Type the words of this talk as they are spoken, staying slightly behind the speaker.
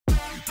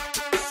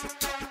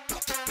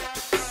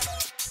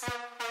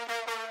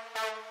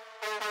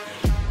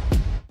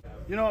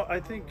I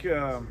think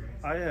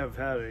I have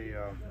had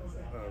a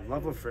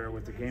love affair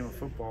with the game of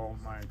football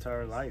my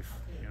entire life.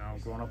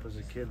 Growing up as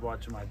a kid,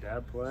 watching my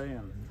dad play,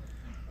 and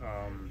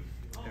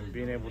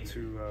being able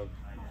to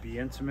be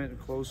intimate and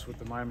close with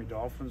the Miami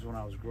Dolphins when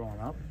I was growing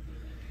up,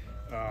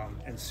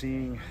 and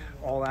seeing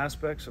all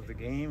aspects of the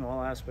game,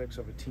 all aspects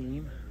of a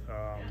team,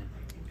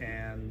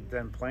 and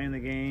then playing the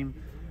game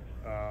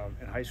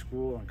in high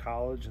school and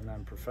college, and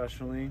then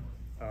professionally.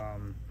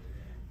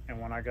 And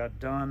when I got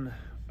done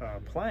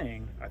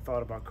playing, I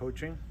thought about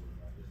coaching,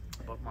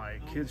 but my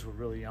kids were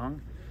really young,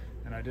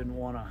 and I didn't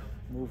want to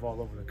move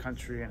all over the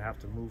country and have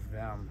to move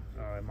them,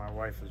 and my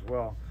wife as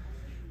well.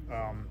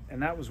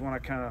 And that was when I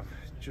kind of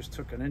just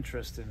took an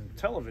interest in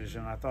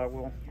television. I thought,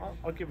 well,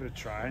 I'll give it a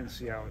try and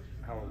see how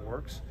it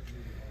works.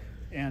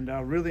 And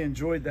really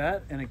enjoyed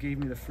that, and it gave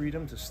me the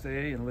freedom to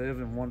stay and live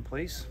in one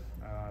place.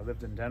 I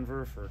lived in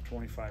Denver for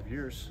 25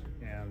 years,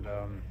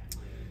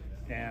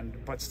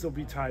 but still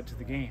be tied to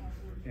the game,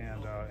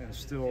 and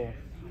still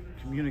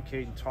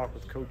communicate and talk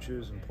with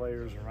coaches and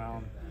players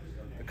around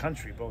the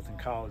country, both in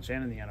college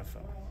and in the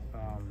NFL.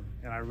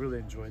 And I really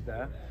enjoyed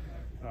that.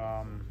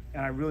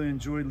 And I really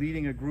enjoyed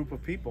leading a group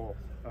of people,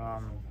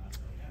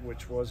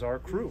 which was our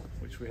crew,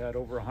 which we had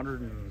over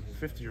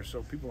 150 or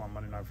so people on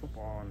Monday Night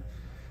Football, and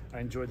I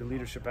enjoyed the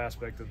leadership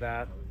aspect of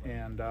that.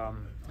 And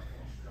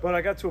but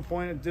I got to a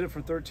point, and did it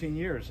for 13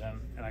 years,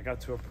 and I got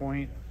to a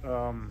point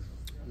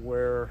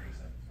where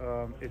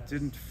it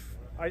didn't.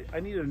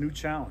 I needed a new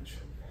challenge,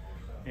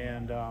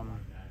 and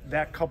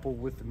that coupled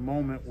with the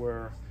moment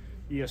where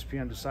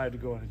ESPN decided to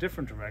go in a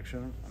different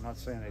direction. I'm not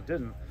saying they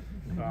didn't,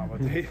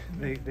 but they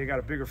got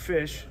a bigger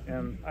fish,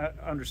 and I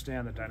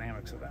understand the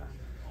dynamics of that.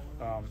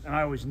 And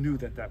I always knew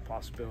that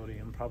possibility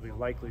and probably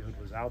likelihood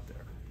was out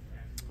there.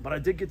 But I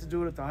did get to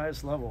do it at the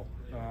highest level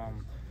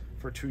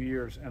for 2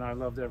 years, and I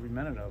loved every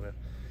minute of it.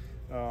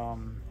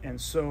 And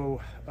so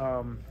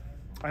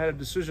I had a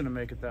decision to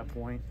make at that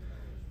point,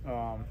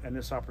 and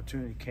this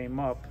opportunity came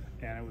up,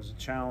 and it was a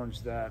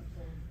challenge that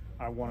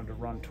I wanted to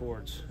run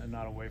towards and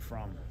not away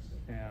from.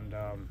 And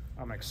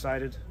I'm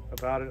excited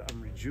about it.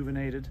 I'm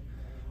rejuvenated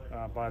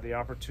by the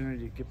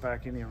opportunity to get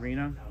back in the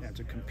arena and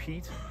to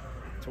compete,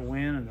 to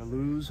win and to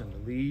lose and to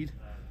lead,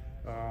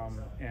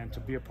 and to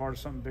be a part of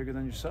something bigger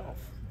than yourself.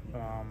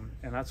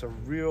 And that's a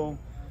real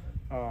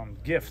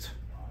gift,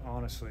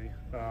 honestly,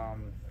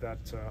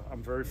 that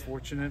I'm very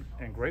fortunate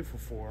and grateful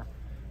for,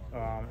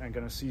 and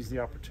going to seize the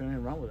opportunity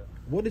and run with it.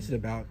 What is it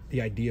about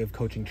the idea of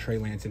coaching Trey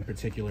Lance in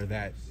particular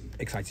that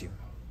excites you?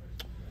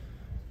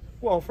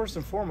 Well, first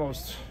and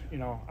foremost,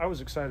 I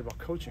was excited about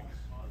coaching.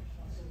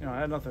 I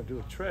had nothing to do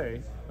with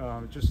Trey.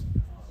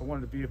 I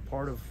wanted to be a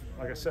part of,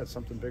 like I said,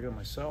 something bigger than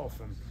myself,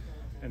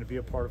 and to be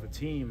a part of a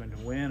team, and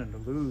to win and to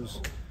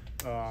lose.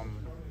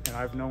 And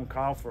I've known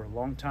Kyle for a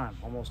long time,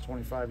 almost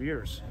 25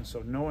 years. And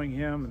so knowing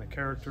him and the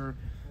character,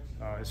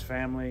 his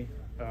family,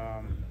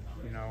 that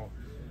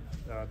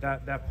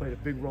played a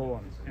big role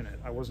in it.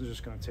 I wasn't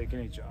just going to take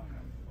any job.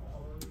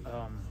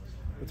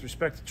 With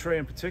respect to Trey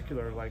in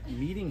particular, like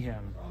meeting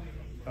him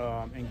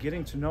and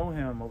getting to know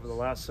him over the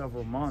last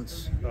several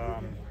months,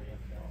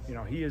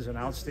 he is an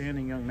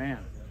outstanding young man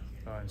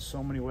in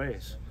so many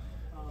ways.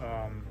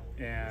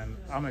 And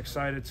I'm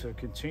excited to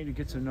continue to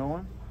get to know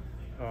him,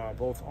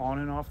 both on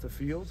and off the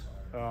field.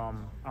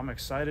 I'm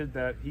excited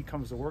that he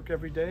comes to work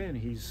every day, and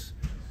he's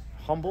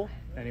humble,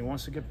 and he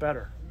wants to get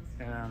better.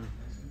 And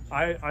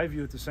I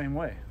view it the same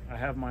way. I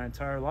have my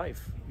entire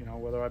life,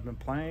 whether I've been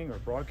playing or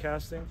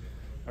broadcasting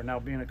or now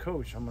being a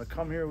coach. I'm going to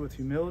come here with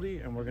humility,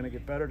 and we're going to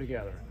get better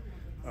together.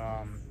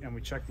 And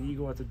we check the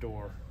ego at the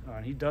door.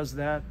 And he does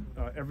that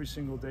every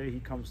single day he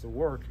comes to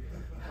work,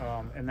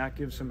 and that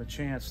gives him a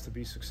chance to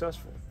be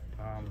successful.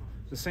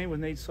 The same with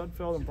Nate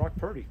Sudfeld and Brock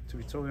Purdy, to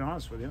be totally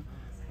honest with you.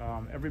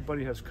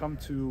 Everybody has come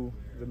to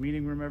the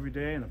meeting room every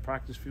day and the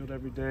practice field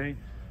every day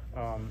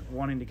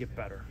wanting to get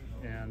better.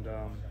 And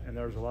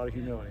there's a lot of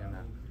humility in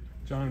that.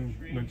 John,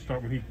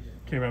 when he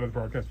came out of the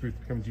broadcast booth to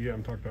become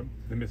GM, talked about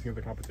the missing of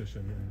the competition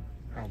and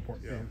how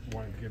important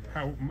wanting to get.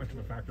 How much of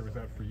a factor was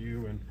that for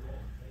you, and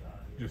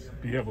just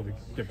be able to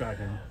get back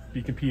and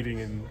be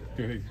competing and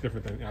doing things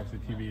different than obviously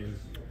TV is?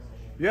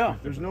 Yeah,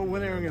 there's no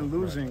winning and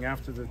losing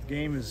after the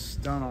game is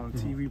done on a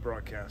TV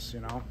broadcast.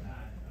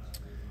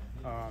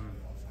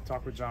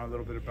 Talked with John a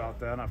little bit about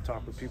that, and I've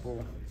talked with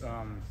people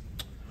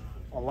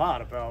a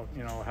lot about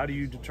how do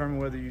you determine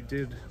whether you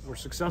were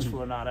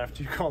successful or not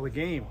after you call the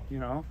game.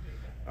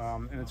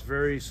 And it's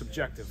very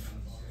subjective.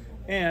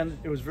 And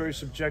it was very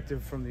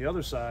subjective from the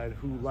other side,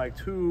 who liked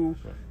who,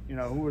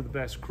 who were the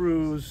best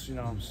crews,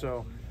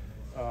 so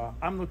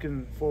I'm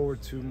looking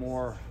forward to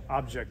more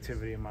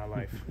objectivity in my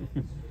life,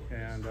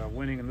 and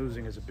winning and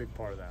losing is a big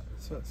part of that.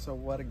 So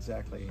what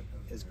exactly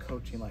is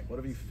coaching like? What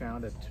have you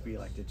found it to be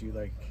like?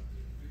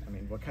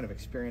 What kind of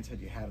experience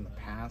had you had in the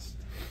past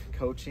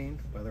coaching,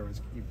 whether it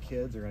was you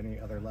kids or any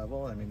other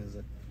level? Does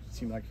it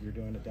seem like you're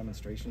doing a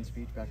demonstration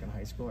speech back in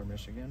high school or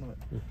Michigan?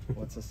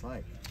 What's this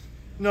like?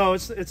 No,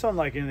 it's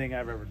unlike anything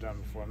I've ever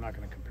done before. I'm not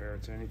going to compare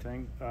it to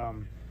anything,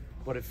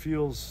 but it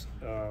feels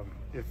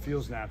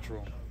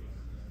natural.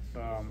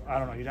 I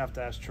don't know. You'd have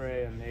to ask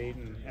Trey and Nate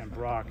and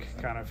Brock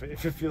kind of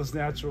if it feels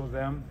natural to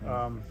them.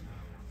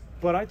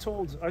 But I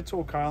told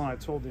Kyle and I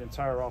told the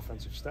entire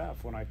offensive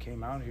staff when I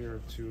came out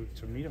here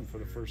to meet him for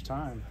the first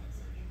time.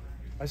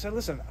 I said,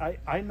 listen,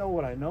 I know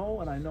what I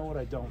know and I know what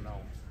I don't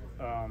know.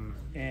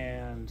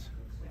 And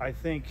I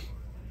think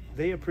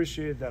they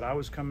appreciated that I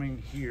was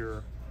coming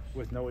here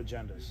with no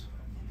agendas.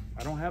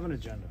 I don't have an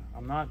agenda.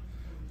 I'm not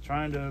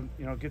trying to,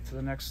 get to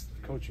the next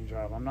coaching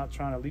job. I'm not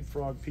trying to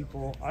leapfrog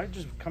people. I'm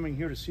just coming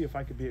here to see if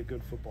I could be a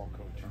good football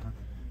coach.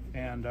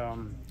 And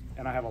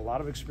I have a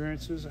lot of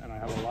experiences and I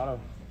have a lot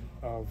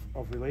of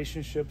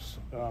relationships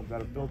that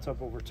have built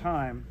up over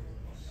time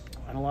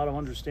and a lot of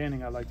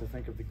understanding, I like to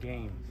think, of the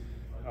game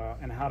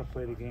and how to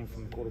play the game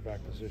from the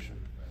quarterback position.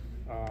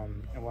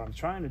 And what I'm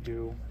trying to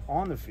do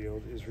on the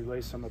field is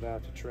relay some of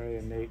that to Trey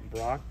and Nate and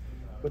Brock,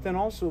 but then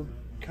also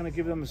kind of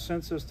give them a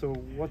sense as to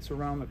what's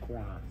around the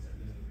corner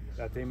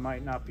that they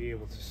might not be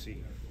able to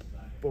see,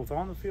 both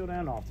on the field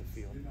and off the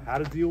field. How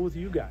to deal with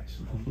you guys.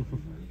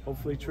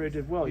 Hopefully Trey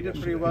did well. You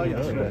did pretty well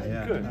yesterday.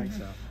 Yeah, good. I think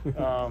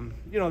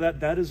so.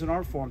 That is an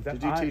art form.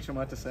 Did you teach him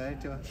what to say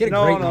to us? He had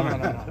a great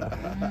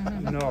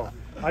arm. No.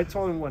 I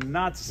told him what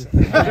not to say.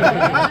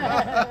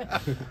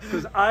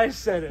 Because I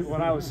said it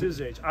when I was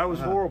his age. I was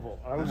horrible.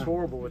 I was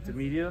horrible with the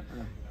media,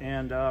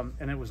 and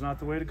it was not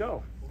the way to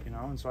go.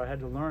 And so I had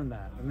to learn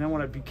that. And then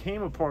when I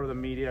became a part of the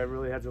media, I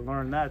really had to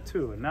learn that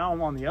too. And now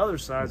I'm on the other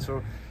side,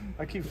 so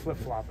I keep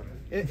flip-flopping.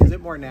 Is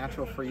it more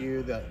natural for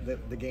you,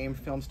 the game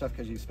film stuff,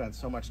 because you spent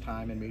so much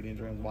time in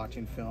meetings and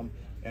watching film,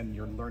 and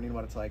you're learning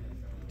what it's like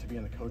to be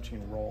in the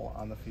coaching role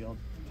on the field,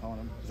 telling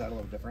them? Is that a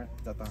little different?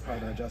 Is that the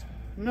harder adjustment?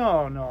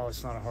 No,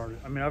 it's not a hard.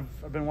 I mean,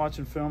 I've been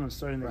watching film and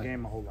studying the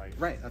game my whole life.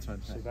 Right, that's what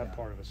I'm saying. So that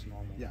part of it's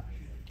normal. Yeah.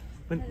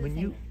 When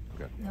you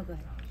No, go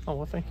ahead. oh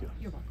well, thank you.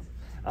 You're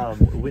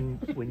welcome.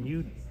 When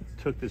you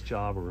took this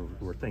job or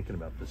were thinking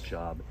about this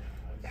job,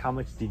 how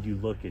much did you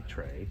look at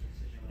Trey,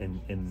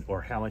 and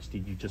or how much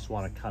did you just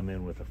want to come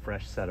in with a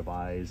fresh set of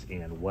eyes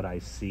and what I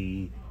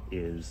see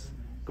is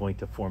going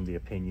to form the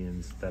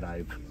opinions that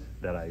I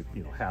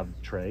have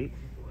Trey,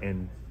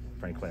 and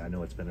frankly I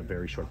know it's been a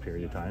very short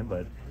period of time,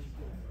 but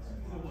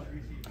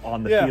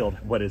on the field,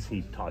 what has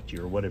he taught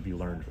you, or what have you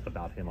learned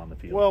about him on the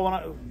field?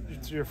 Well,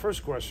 to your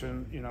first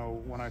question,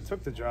 when I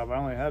took the job, I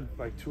only had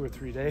like 2 or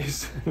 3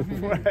 days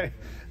before I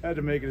had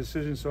to make a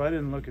decision, so I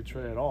didn't look at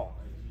Trey at all.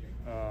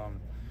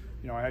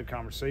 I had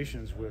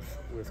conversations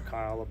with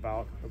Kyle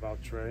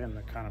about Trey and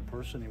the kind of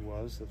person he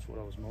was. That's what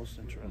I was most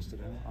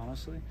interested in,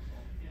 honestly.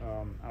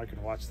 I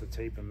can watch the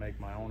tape and make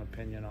my own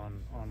opinion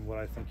on what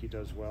I think he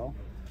does well,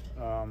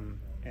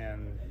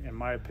 and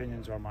my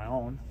opinions are my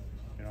own.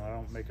 I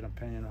don't make an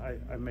opinion.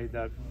 I made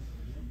that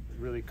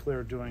really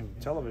clear doing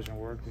television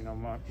work.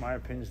 My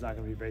opinion is not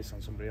going to be based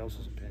on somebody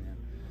else's opinion.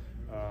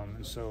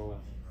 And so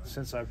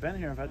since I've been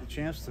here, I've had the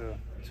chance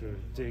to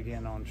dig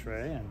in on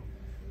Trey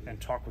and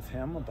talk with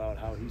him about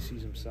how he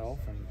sees himself,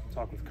 and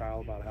talk with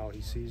Kyle about how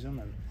he sees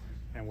him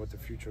and what the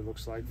future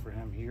looks like for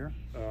him here.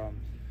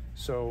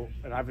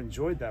 And I've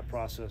enjoyed that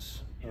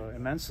process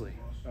immensely.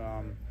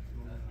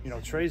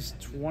 Trey's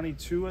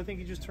 22. I think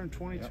he just turned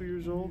 22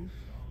 years old.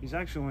 He's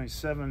actually only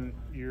 7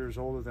 years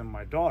older than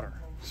my daughter.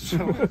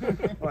 So,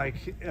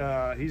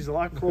 he's a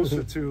lot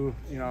closer to,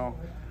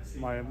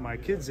 my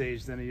kid's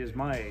age than he is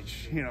my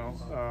age,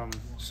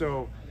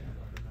 So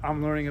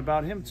I'm learning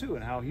about him too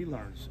and how he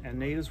learns, and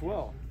Nate as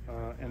well.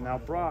 And now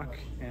Brock,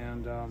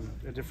 and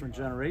a different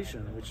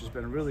generation, which has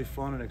been really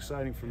fun and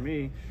exciting for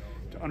me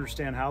to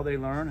understand how they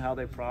learn, how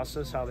they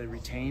process, how they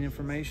retain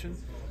information,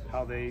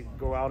 how they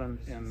go out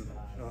and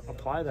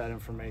apply that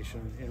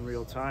information in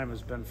real time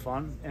has been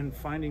fun, and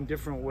finding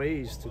different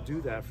ways to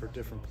do that for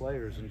different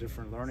players and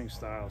different learning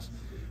styles.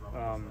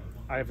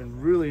 I've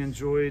really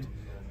enjoyed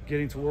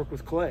getting to work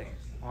with Clay.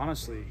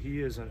 Honestly,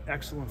 he is an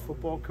excellent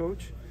football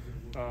coach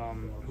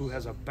who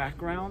has a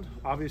background,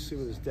 obviously,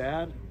 with his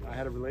dad. I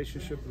had a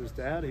relationship with his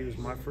dad. He was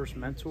my first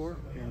mentor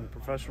in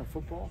professional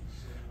football.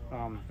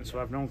 And so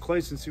I've known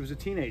Clay since he was a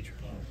teenager.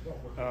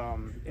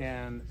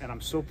 And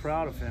I'm so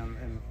proud of him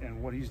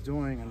and what he's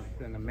doing,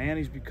 and the man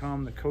he's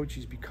become, the coach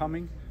he's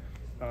becoming,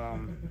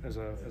 as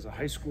a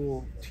high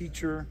school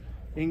teacher,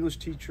 English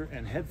teacher,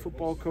 and head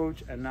football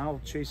coach, and now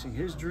chasing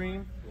his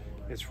dream.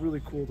 It's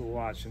really cool to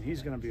watch, and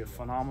he's going to be a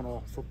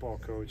phenomenal football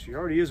coach. He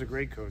already is a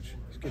great coach.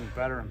 He's getting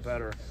better and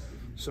better.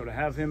 So to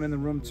have him in the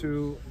room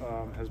too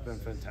has been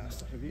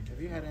fantastic.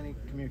 Have you had any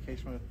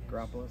communication with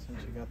Garoppolo since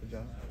you got the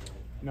job?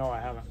 No, I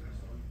haven't.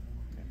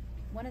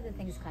 One of the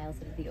things Kyle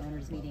said at the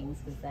owners' meetings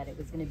was that it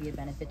was going to be a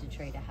benefit to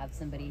Trey to have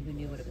somebody who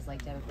knew what it was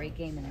like to have a great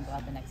game and then go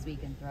out the next week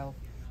and throw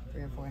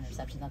 3 or 4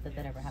 interceptions. Not that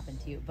ever happened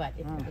to you, but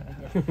if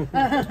it did.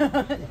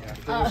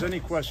 If there was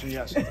any question,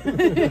 yes.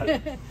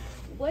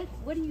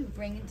 What do you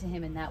bring into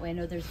him in that way? I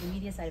know there's the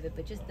media side of it,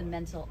 but just the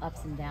mental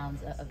ups and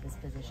downs of this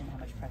position, how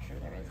much pressure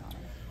there is on it.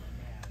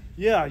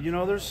 Yeah,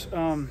 there's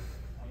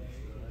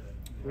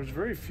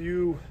very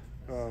few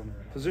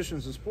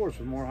positions in sports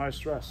with more high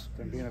stress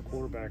than being a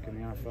quarterback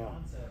in the NFL,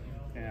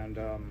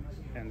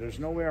 and there's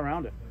no way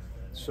around it.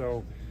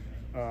 So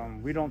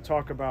We don't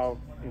talk about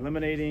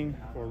eliminating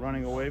or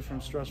running away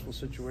from stressful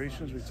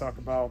situations. We talk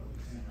about,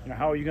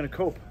 how are you going to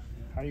cope?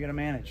 How are you going to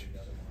manage?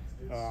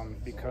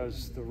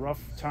 Because the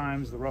rough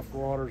times, the rough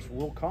waters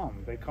will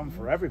come. They come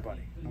for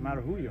everybody, no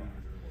matter who you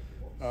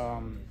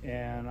are.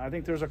 And I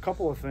think there's a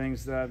couple of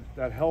things that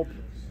help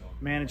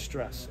manage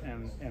stress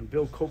and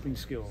build coping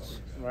skills,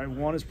 right?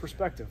 One is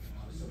perspective.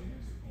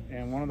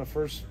 And one of the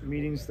first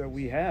meetings that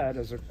we had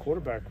as a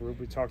quarterback group,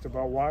 we talked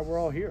about why we're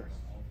all here.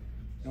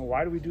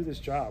 Why do we do this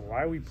job?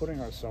 Why are we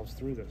putting ourselves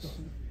through this?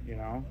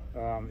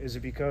 Is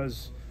it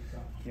because,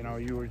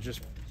 you were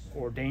just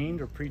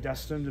ordained or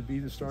predestined to be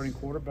the starting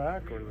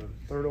quarterback or the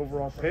 3rd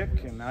overall pick,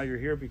 and now you're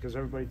here because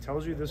everybody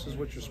tells you this is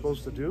what you're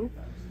supposed to do?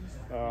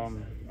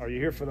 Are you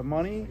here for the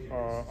money?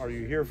 Are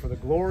you here for the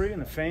glory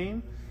and the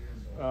fame?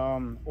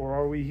 Or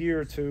are we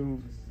here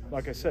to,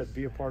 like I said,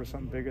 be a part of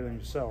something bigger than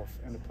yourself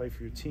and to play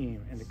for your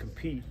team and to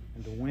compete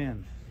and to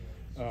win?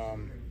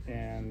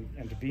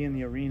 And to be in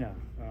the arena.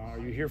 Are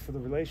you here for the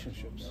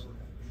relationships?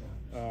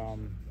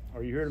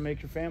 Are you here to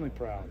make your family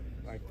proud?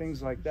 Like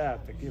things like that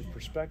give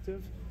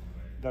perspective.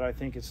 That I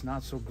think it's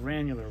not so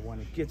granular when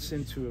it gets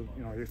into,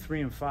 you're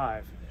 3 and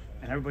 5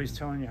 and everybody's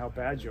telling you how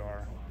bad you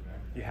are.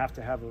 You have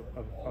to have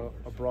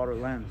a broader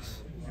lens.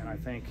 And I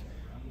think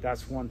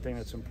that's one thing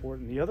that's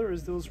important. The other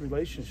is those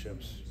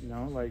relationships,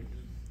 like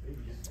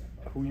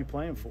who you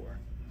playing for.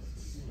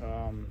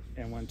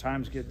 And when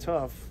times get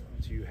tough,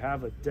 do you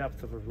have a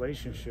depth of a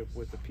relationship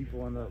with the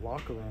people in the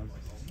locker room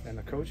and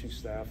the coaching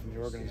staff and the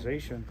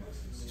organization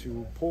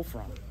to pull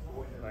from?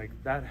 Like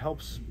that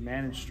helps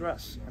manage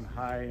stress in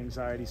high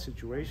anxiety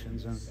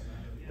situations, and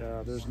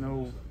there's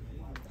no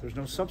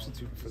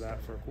substitute for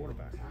that for a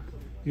quarterback.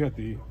 You had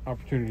the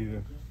opportunity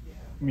to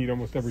meet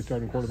almost every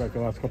starting quarterback the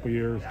last couple of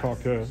years,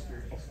 talk to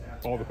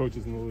all the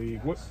coaches in the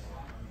league.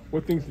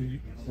 What things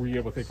were you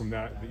able to take from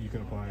that you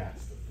can apply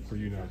for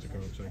you now as a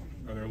coach? Like,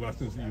 are there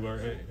lessons that you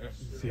learned? Hey,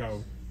 see how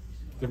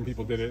different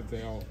people did it and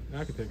say, oh,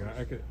 I could take that.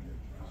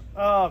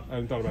 I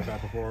hadn't thought about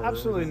that before.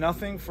 Absolutely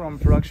nothing from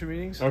production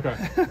meetings. Okay.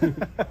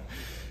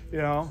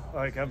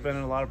 Like I've been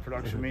in a lot of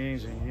production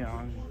meetings, and you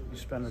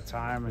spend the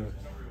time, and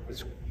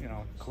it's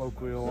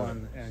colloquial,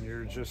 and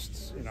you're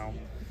just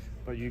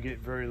but you get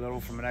very little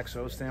from an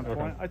XO standpoint.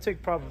 Okay.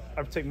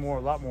 I take a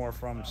lot more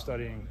from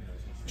studying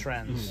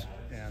trends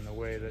and the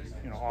way that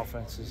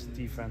offenses,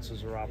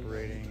 defenses are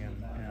operating,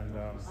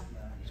 and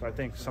so I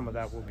think some of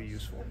that will be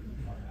useful.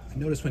 I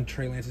noticed when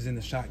Trey Lance is in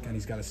the shotgun,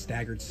 he's got a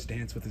staggered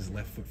stance with his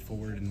left foot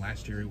forward, and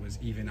last year it was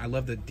even. I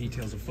love the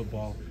details of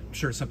football. I'm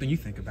sure it's something you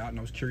think about, and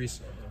I was curious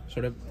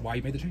sort of why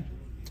you made the change.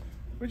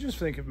 We just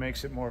think it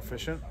makes it more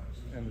efficient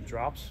in the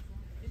drops.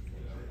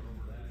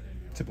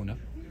 Simple enough.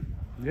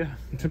 Yeah.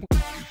 Simple.